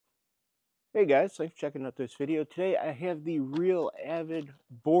Hey guys, thanks for checking out this video. Today I have the Real Avid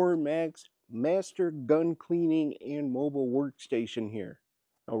Bore Max Master Gun Cleaning and Mobile Workstation here.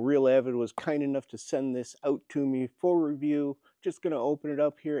 Now Real Avid was kind enough to send this out to me for review. Just going to open it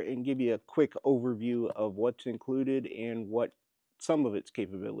up here and give you a quick overview of what's included and what some of its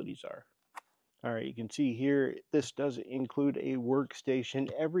capabilities are. Alright, you can see here this does include a workstation.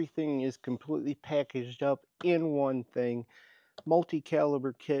 Everything is completely packaged up in one thing.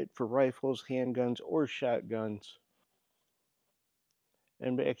 Multi-caliber kit for rifles, handguns, or shotguns.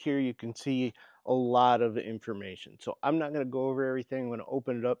 And back here you can see a lot of information. So I'm not going to go over everything. I'm going to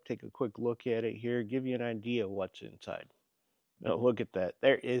open it up, take a quick look at it here, give you an idea of what's inside. Now look at that.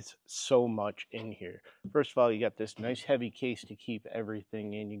 There is so much in here. First of all, you got this nice heavy case to keep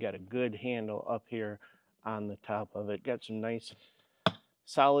everything in. You got a good handle up here on the top of it. Got some nice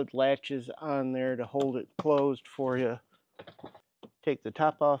solid latches on there to hold it closed for you. Take the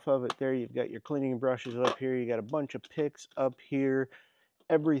top off of it there. You've got your cleaning brushes up here. You got a bunch of picks up here.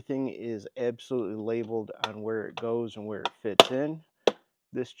 Everything is absolutely labeled on where it goes and where it fits in.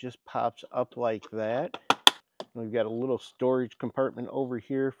 This just pops up like that. We've got a little storage compartment over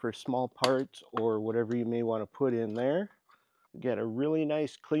here for small parts or whatever you may want to put in there. We've got a really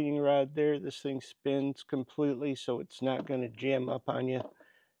nice cleaning rod there. This thing spins completely, so it's not going to jam up on you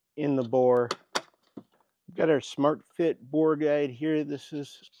in the bore. We've got our Smart Fit bore guide here. This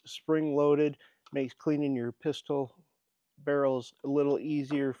is spring loaded, makes cleaning your pistol barrels a little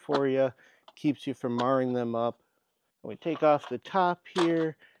easier for you, keeps you from marring them up. We take off the top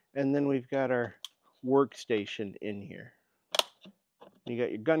here, and then we've got our workstation in here. You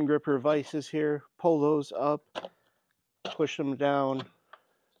got your gun gripper vices here. Pull those up, push them down.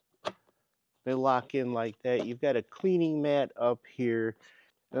 They lock in like that. You've got a cleaning mat up here.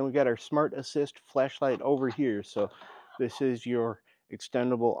 Then we got our Smart Assist flashlight over here. So this is your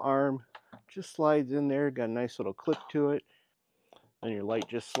extendable arm. Just slides in there. Got a nice little clip to it. Then your light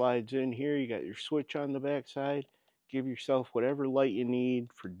just slides in here. You got your switch on the back side. Give yourself whatever light you need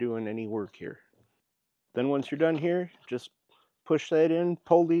for doing any work here. Then once you're done here, just push that in,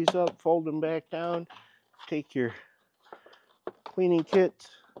 pull these up, fold them back down. Take your cleaning kit,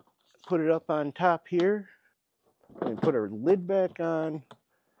 put it up on top here, and put our lid back on,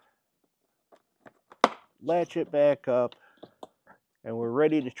 latch it back up, and we're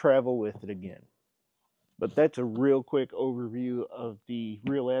ready to travel with it again. But that's a real quick overview of the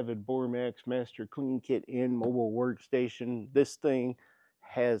Real Avid Bore Max Master Clean Kit and Mobile Workstation. This thing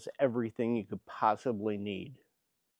has everything you could possibly need.